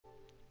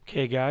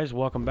Okay guys,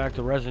 welcome back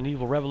to Resident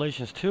Evil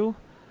Revelations 2.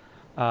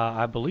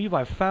 I believe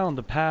I found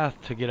the path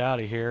to get out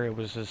of here. It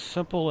was as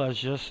simple as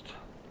just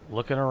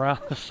looking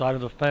around the side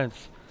of the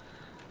fence.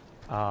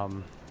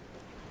 You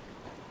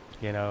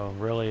know,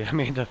 really, I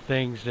mean, the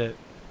things that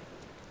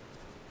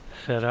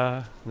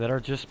are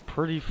just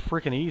pretty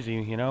freaking easy,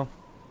 you know.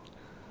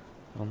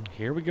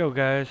 Here we go,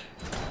 guys.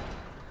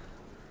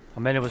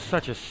 I mean, it was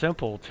such a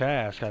simple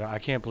task. I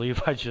can't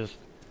believe I just,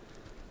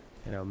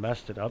 you know,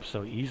 messed it up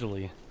so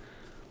easily.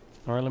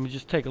 Alright, let me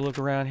just take a look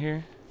around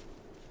here.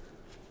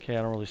 Okay,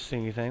 I don't really see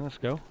anything. Let's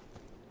go.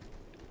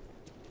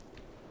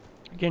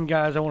 Again,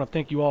 guys, I want to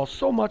thank you all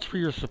so much for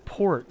your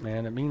support,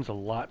 man. It means a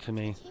lot to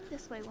me. I came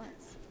this way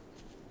once.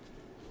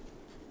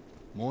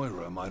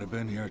 Moira might have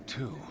been here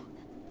too.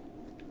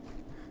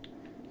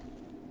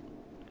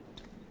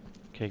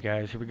 Okay,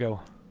 guys, here we go.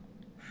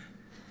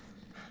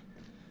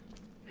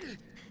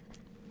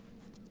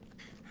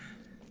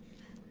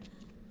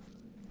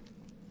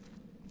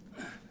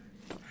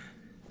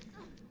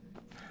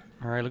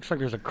 Alright, looks like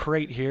there's a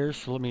crate here,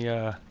 so let me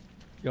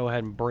go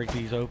ahead and break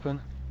these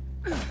open.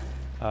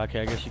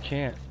 Okay, I guess you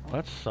can't. Well,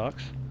 that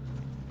sucks.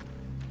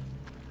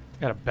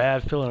 Got a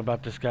bad feeling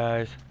about this,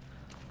 guys.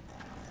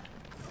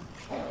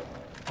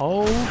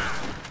 Oh!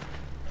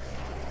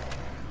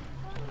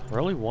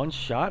 Really? One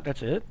shot?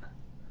 That's it?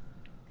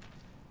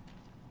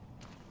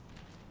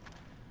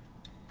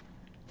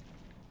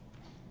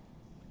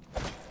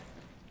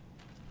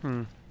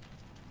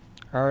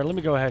 Alright, let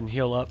me go ahead and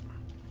heal up.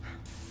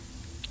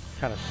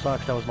 Kind of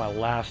sucks. That was my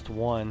last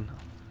one.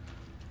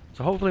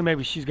 So hopefully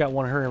maybe she's got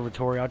one in her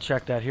inventory. I'll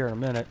check that here in a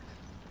minute.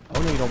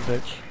 Oh no, you don't,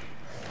 bitch.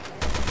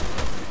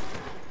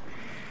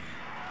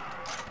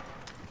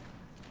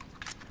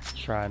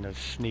 Trying to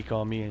sneak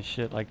on me and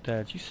shit like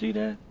that. Did you see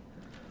that?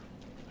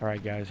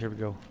 Alright guys, here we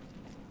go.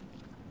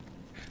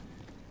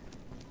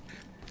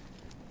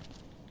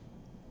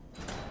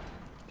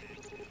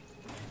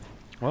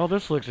 Well,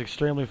 this looks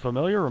extremely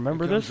familiar.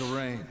 Remember this? Here comes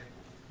the rain.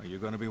 Are you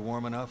going to be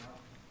warm enough?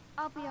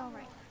 I'll be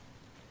alright.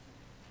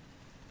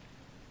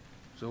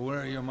 So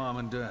where are your mom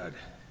and dad?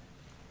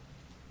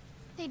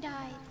 They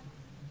died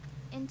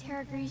in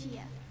Terra Grigia.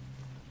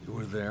 You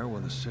were there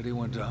when the city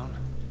went down?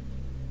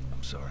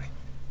 I'm sorry.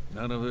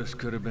 None of this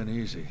could have been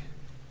easy.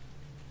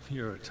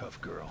 You're a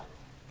tough girl.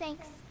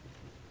 Thanks.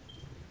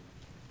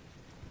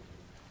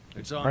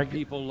 It's on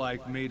people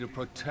like me to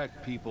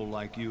protect people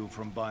like you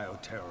from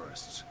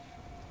bioterrorists.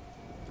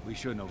 We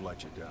shouldn't have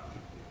let you down.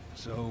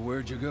 So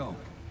where'd you go?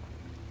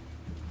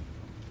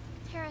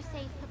 Terra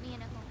Safe put me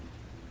in a home.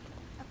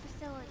 A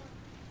facility.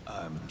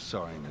 I'm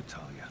sorry,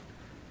 Natalia.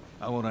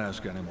 I won't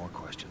ask any more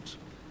questions.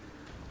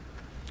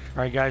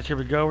 Alright guys, here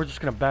we go. We're just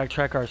going to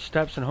backtrack our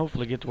steps and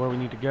hopefully get to where we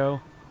need to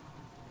go.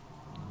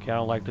 Okay, I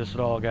don't like this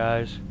at all,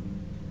 guys.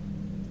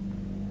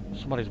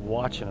 Somebody's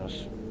watching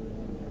us.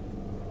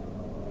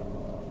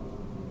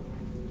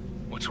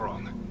 What's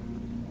wrong?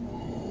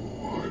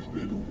 Oh, I've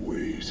been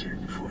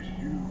waiting for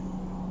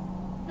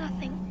you.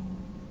 Nothing.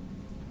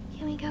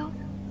 Can we go?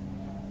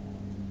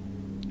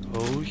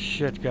 Oh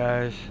shit,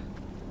 guys.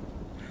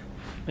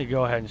 Let me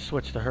go ahead and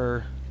switch to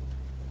her.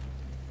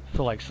 I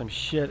feel like some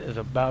shit is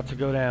about to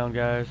go down,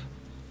 guys.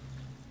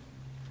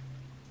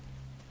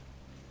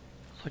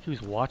 Looks like he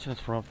was watching us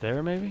from up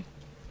there, maybe?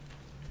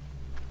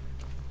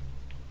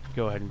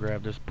 Go ahead and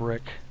grab this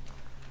brick.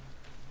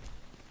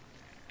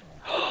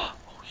 Oh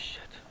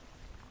shit.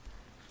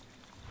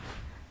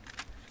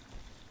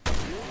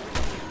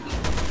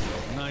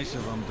 Nice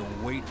of them to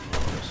wait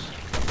for us.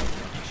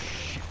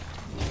 Shit.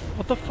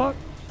 What the fuck?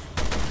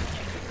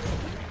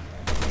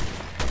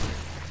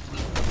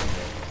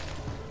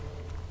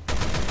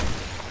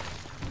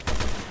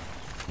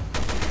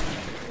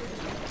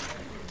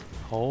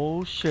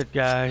 Oh shit,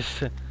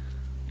 guys.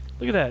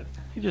 Look at that.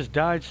 He just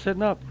died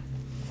sitting up.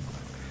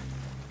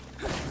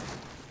 Let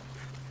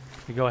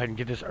me go ahead and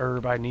get this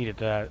herb. I needed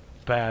that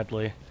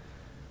badly.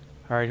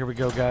 Alright, here we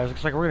go, guys.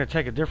 Looks like we're going to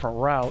take a different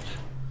route.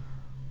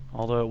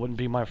 Although it wouldn't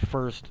be my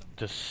first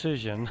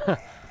decision.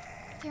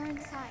 They're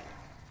inside.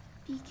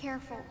 Be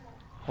careful.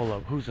 Hold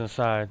up. Who's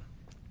inside?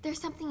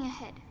 There's something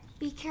ahead.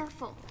 Be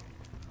careful.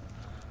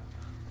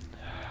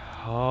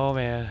 Oh,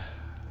 man.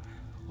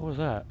 What was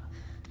that?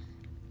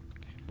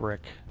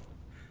 Brick.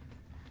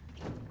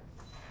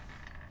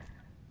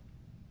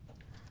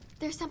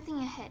 There's something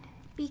ahead.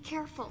 Be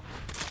careful.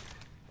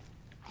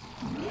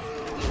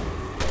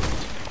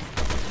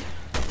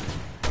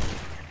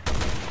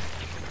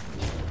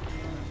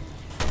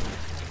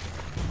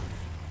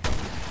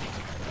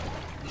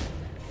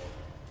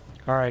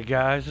 Alright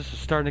guys, this is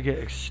starting to get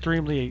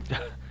extremely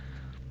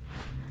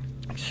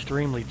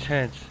extremely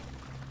tense.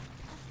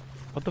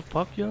 What the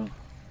fuck, yo?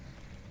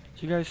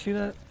 Did you guys see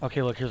that?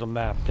 Okay, look, here's a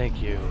map.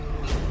 Thank you.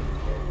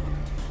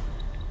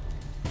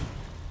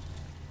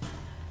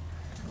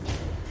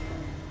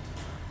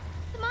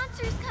 The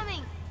monster's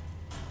coming!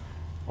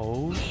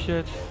 Oh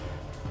shit.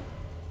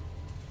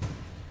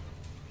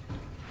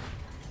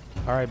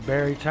 Alright,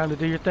 Barry, time to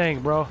do your thing,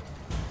 bro.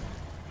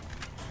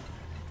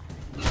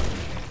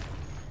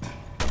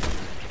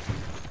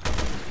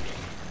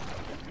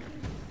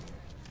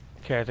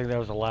 Okay, I think that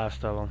was the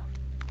last of them.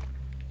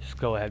 Just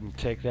go ahead and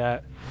take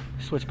that.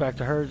 Switch back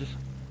to her. Just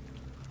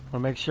want to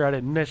make sure I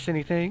didn't miss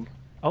anything.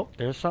 Oh,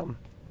 there's something.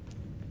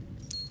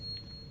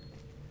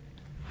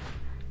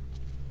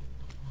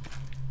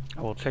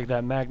 I will take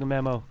that magnum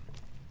ammo.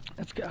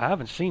 That's good. I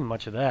haven't seen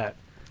much of that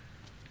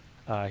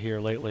here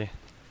lately.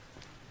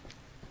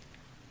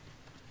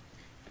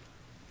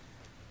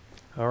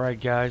 Alright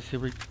guys, here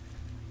we...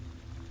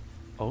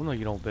 Oh no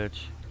you don't,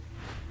 bitch.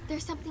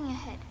 There's something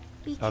ahead.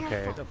 Be careful.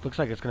 Okay, it looks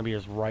like it's gonna be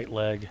his right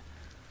leg.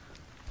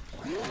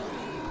 The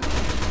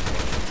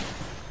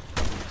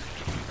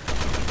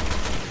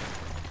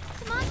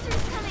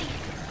monster's coming.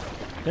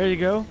 There you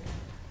go.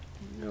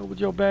 You know, with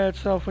your bad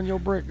self and your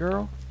brick,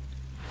 girl.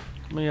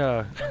 Let me,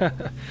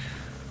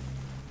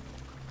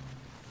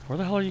 where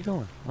the hell are you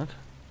going? What?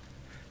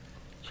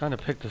 Trying to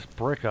pick this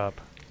brick up.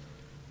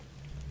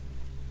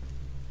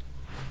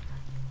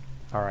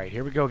 Alright,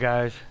 here we go,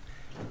 guys.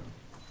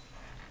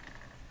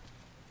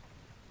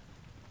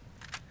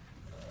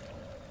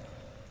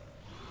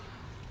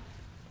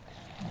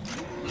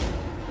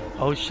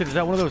 Oh shit, is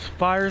that one of those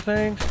fire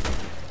things?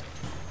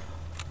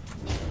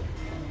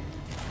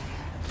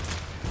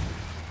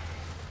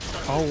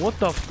 Oh, what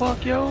the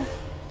fuck, yo?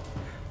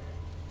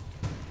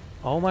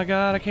 Oh my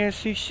god, I can't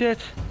see shit.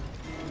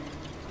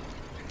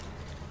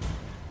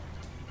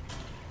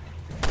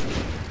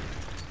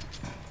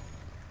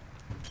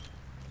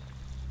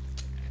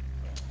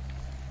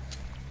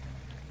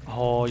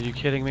 Oh, are you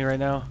kidding me right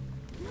now?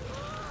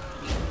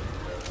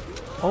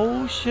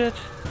 Oh shit.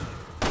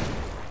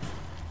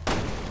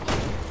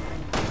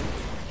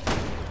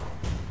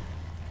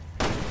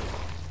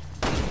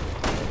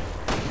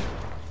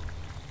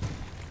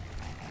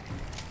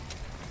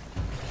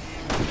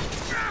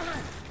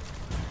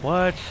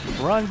 What?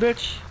 Run,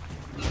 bitch.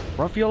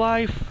 Run for your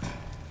life.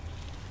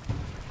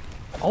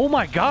 Oh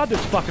my god,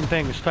 this fucking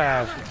thing is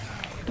fast.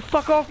 Get the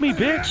fuck off me,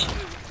 bitch.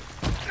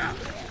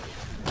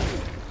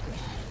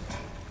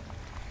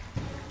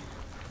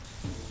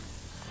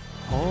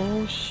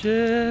 Oh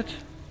shit.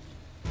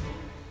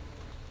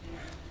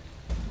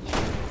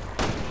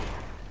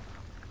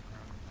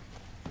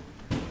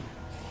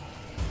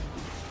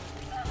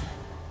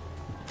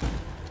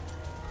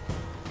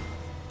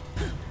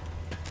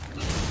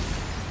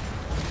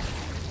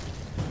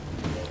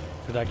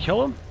 Did I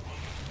kill him?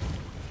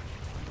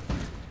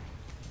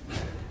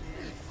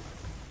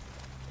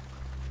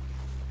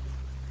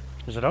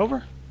 Is it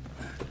over?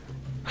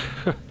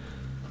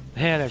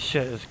 Man, that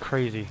shit is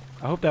crazy.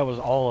 I hope that was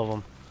all of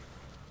them.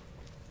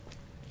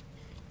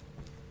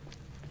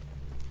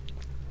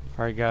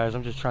 Alright guys,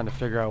 I'm just trying to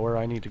figure out where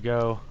I need to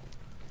go.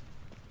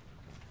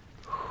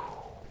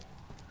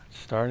 It's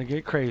starting to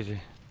get crazy.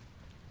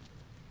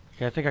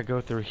 Okay, I think I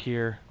go through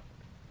here.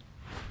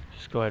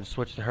 Just go ahead and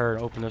switch to her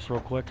and open this real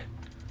quick.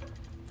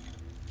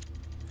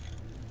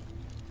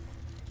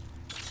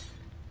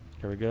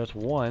 Here we go, that's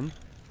one.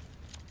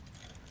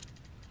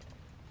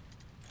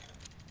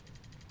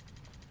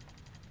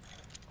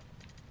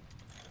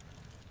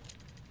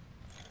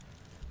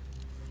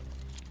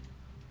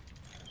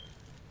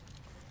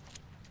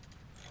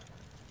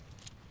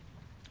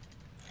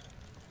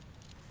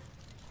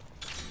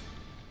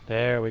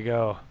 There we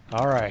go.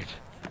 Alright.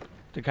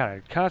 To kind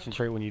of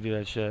concentrate when you do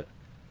that shit.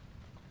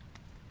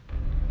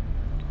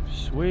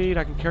 Sweet,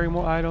 I can carry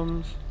more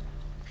items.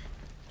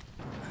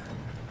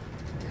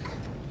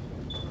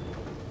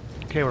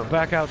 Okay, we're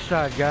back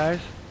outside, guys.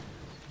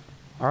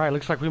 Alright,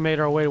 looks like we made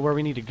our way to where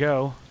we need to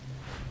go.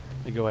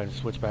 Let me go ahead and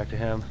switch back to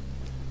him.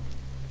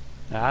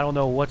 Now, I don't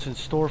know what's in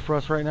store for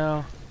us right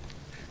now.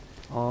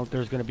 I don't know if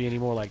there's going to be any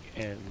more, like,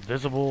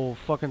 invisible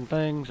fucking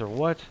things or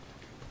what.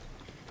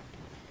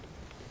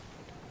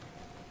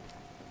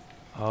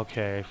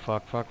 Okay,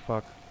 fuck.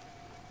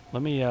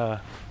 Let me,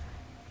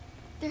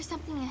 There's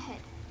something ahead.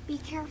 Be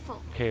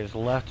careful. Okay, his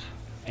left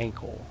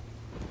ankle.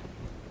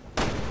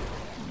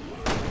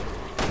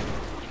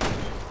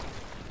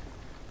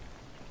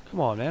 Come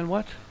on, man,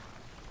 what?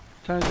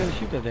 Time's gonna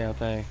shoot that damn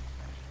thing.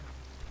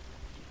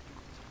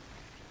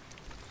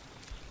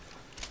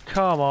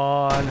 Come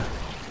on.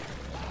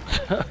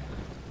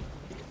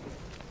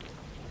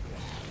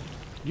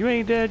 You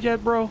ain't dead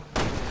yet, bro?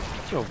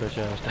 Get your bitch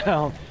ass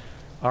down.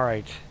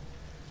 Alright.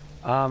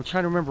 I'm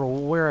trying to remember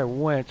where I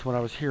went when I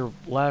was here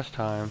last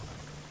time.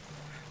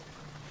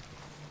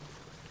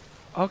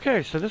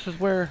 Okay, so this is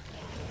where...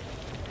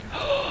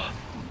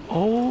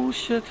 Oh,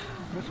 shit.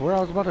 That's where I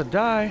was about to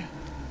die.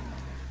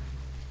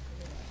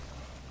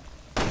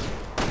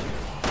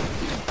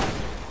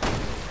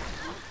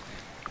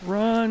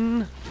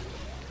 Run.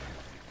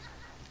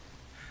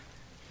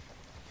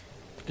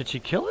 Did she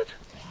kill it?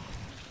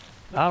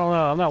 I don't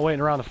know. I'm not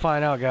waiting around to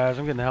find out, guys.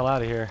 I'm getting the hell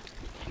out of here.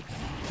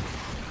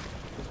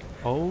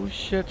 Oh,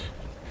 shit.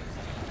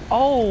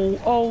 Oh,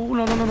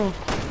 no.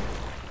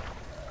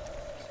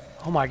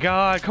 Oh my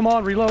god, come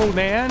on, reload,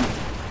 man.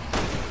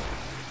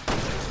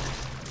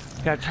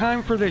 Got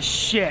time for this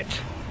shit.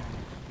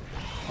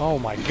 Oh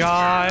my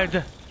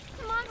god.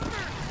 Monster.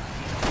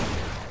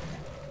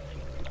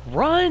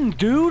 Run,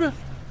 dude.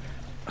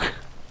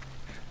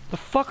 The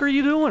fuck are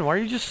you doing? Why are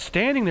you just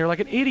standing there like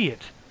an idiot?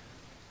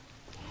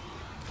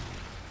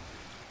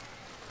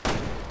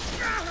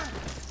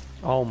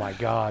 Oh my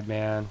god,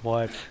 man.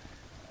 What?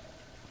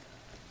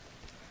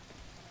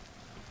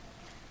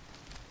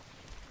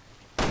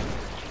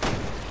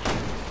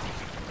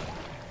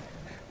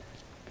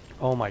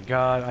 Oh my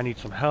god, I need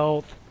some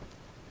health.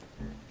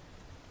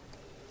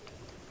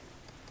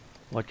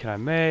 What can I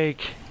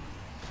make?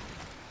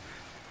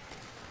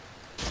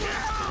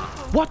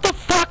 What the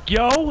fuck,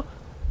 yo?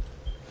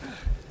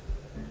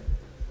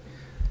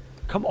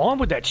 Come on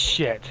with that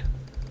shit.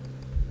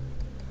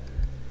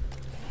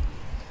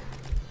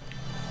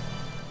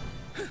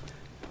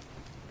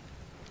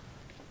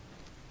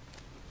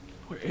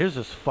 Where is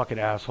this fucking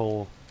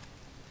asshole?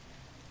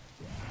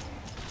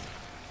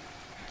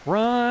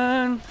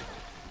 Run!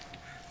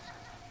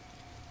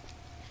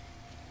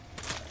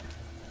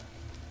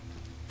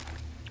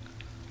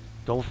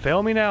 Don't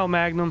fail me now,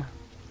 Magnum.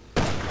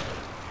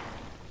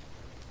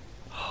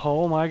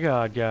 Oh my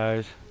god,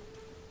 guys.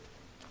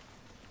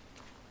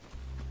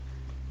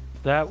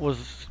 That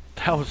was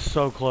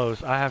so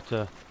close.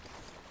 I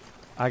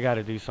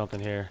gotta do something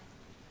here.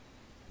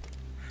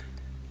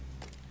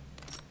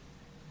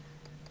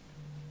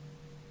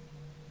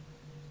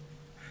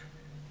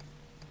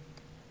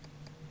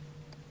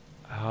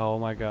 Oh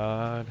my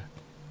god.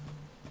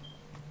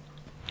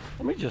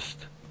 Let me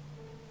just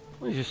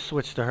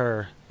switch to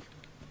her.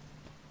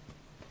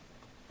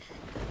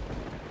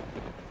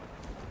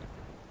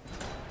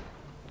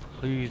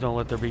 Please don't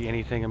let there be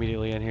anything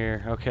immediately in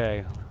here.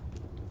 Okay.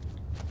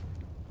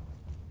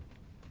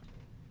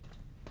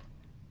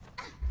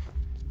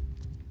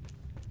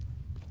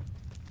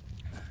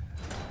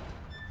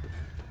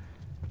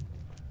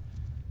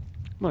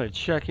 I'm gonna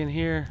check in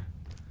here.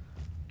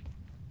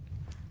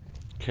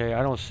 Okay,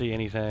 I don't see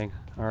anything.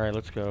 Alright,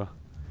 let's go.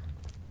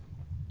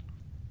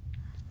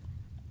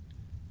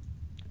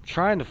 I'm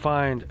trying to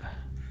find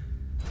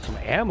some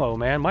ammo,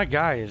 man. My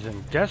guy is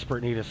in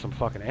desperate need of some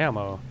fucking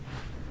ammo.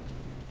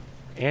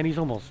 And he's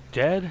almost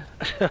dead?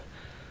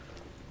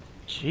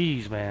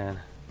 Jeez, man.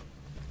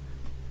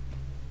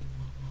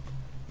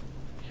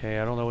 Okay,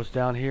 I don't know what's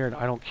down here, and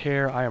I don't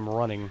care. I am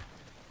running.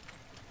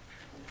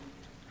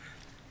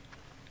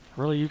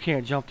 Really? You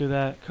can't jump through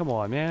that? Come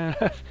on, man.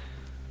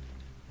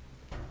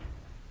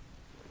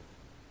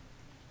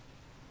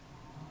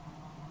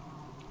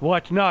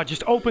 What? No,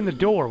 just open the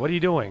door. What are you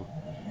doing?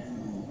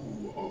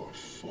 You are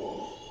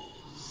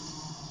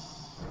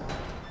false.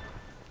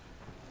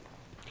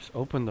 Just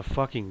open the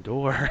fucking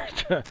door.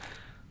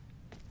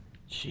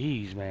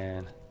 Jeez,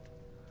 man.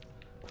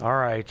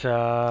 Alright,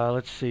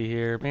 let's see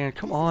here. Man,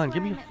 come on,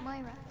 give me...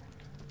 Moira.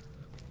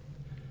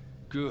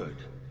 Good.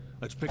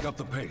 Let's pick up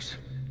the pace.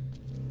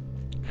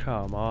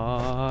 Come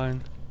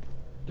on.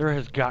 There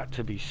has got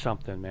to be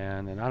something,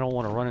 man. And I don't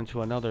want to run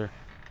into another...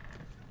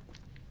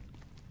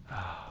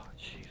 Oh,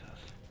 Jesus.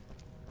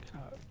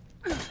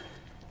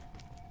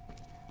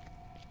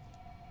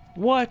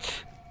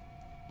 What?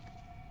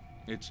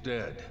 It's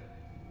dead.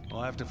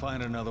 We'll have to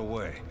find another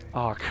way.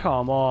 Oh,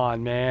 come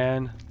on,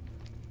 man.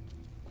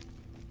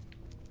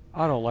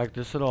 I don't like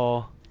this at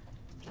all.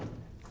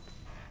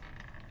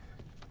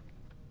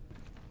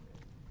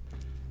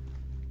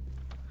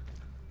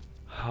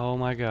 Oh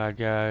my god,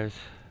 guys.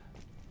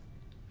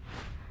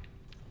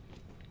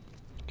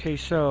 Okay,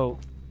 so...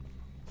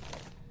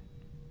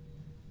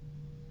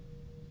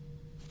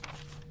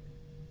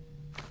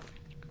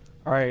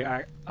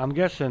 Alright, I'm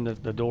guessing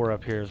that the door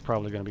up here is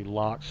probably going to be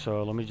locked,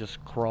 so let me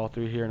just crawl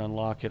through here and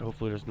unlock it.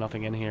 Hopefully there's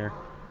nothing in here.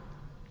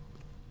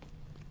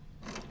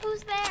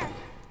 Who's there?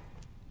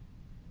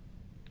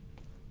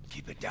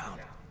 Keep it down.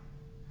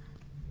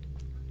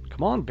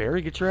 Come on,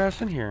 Barry, get your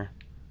ass in here.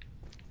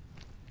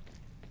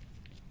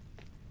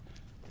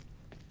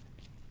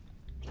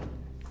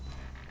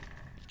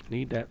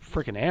 Need that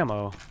freaking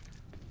ammo.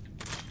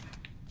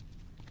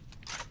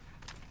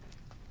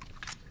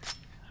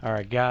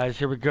 Alright, guys,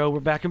 here we go.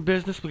 We're back in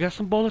business. We got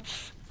some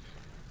bullets.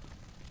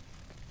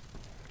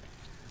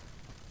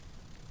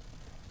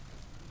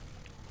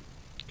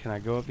 Can I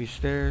go up these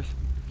stairs?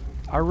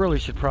 I really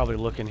should probably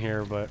look in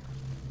here, but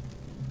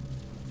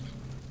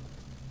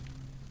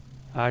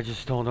I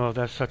just don't know if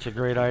that's such a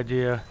great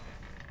idea.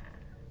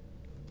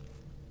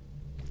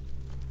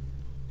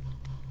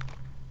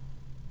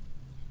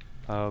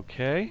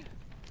 Okay.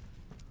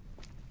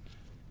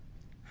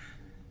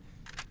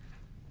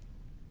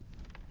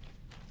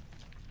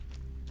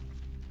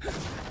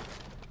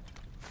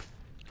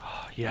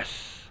 Oh,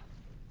 yes.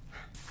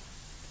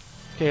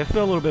 Okay, I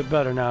feel a little bit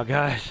better now,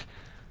 guys.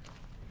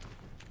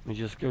 Let me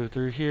just go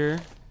through here.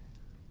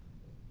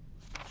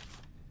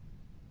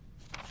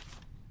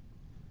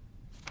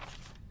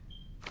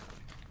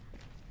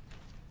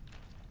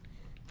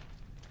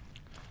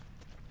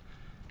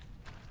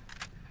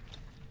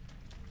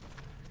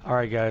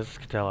 Alright guys, let's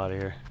get the hell out of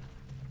here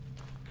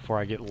before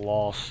I get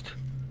lost.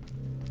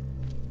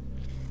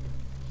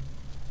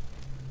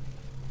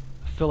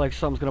 I feel like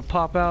something's gonna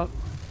pop out.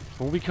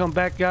 When we come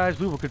back, guys,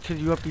 we will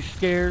continue up these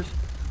stairs.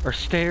 Or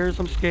stairs,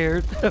 I'm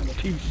scared.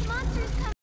 Peace.